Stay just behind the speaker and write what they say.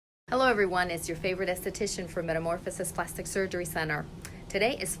Hello everyone, it's your favorite esthetician from Metamorphosis Plastic Surgery Center.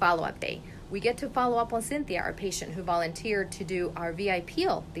 Today is follow-up day. We get to follow up on Cynthia, our patient who volunteered to do our VI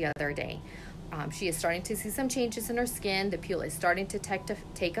peel the other day. She is starting to see some changes in her skin. The peel is starting to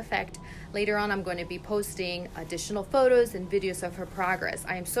take effect. Later on, I'm going to be posting additional photos and videos of her progress.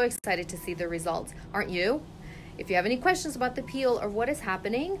 I am so excited to see the results. Aren't you? If you have any questions about the peel or what is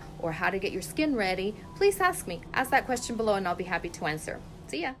happening or how to get your skin ready, please ask me. Ask that question below and I'll be happy to answer.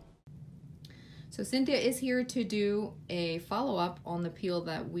 See ya. So Cynthia is here to do a follow-up on the peel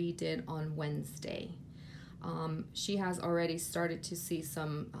that we did on Wednesday. She has already started to see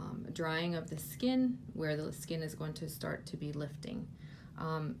some drying of the skin where the skin is going to start to be lifting.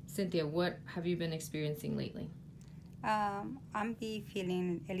 Cynthia, what have you been experiencing lately? I'm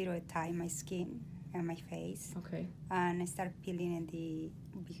feeling a little tight my skin and my face. Okay. And I start peeling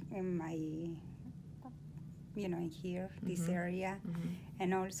in my, in here, this area.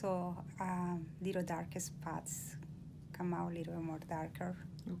 And also little darker spots come out a little more darker.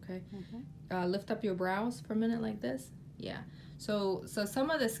 Okay. Lift up your brows for a minute like this. Yeah. So some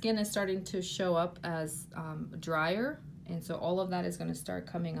of the skin is starting to show up as drier, and so all of that is going to start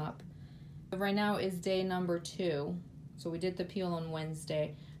coming up. Right now is day number 2. So we did the peel on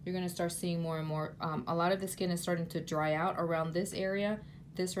Wednesday. You're going to start seeing more and more. A lot of the skin is starting to dry out around this area.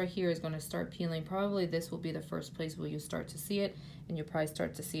 This right here is going to start peeling. Probably this will be the first place where you start to see it, and you'll probably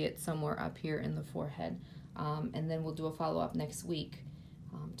start to see it somewhere up here in the forehead. And then we'll do a follow-up next week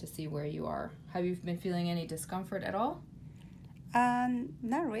to see where you are. Have you been feeling any discomfort at all?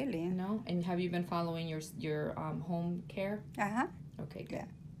 Not really. No? And have you been following your home care? Uh-huh. Okay, good.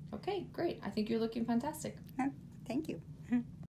 Yeah. Okay, great. I think you're looking fantastic. Thank you.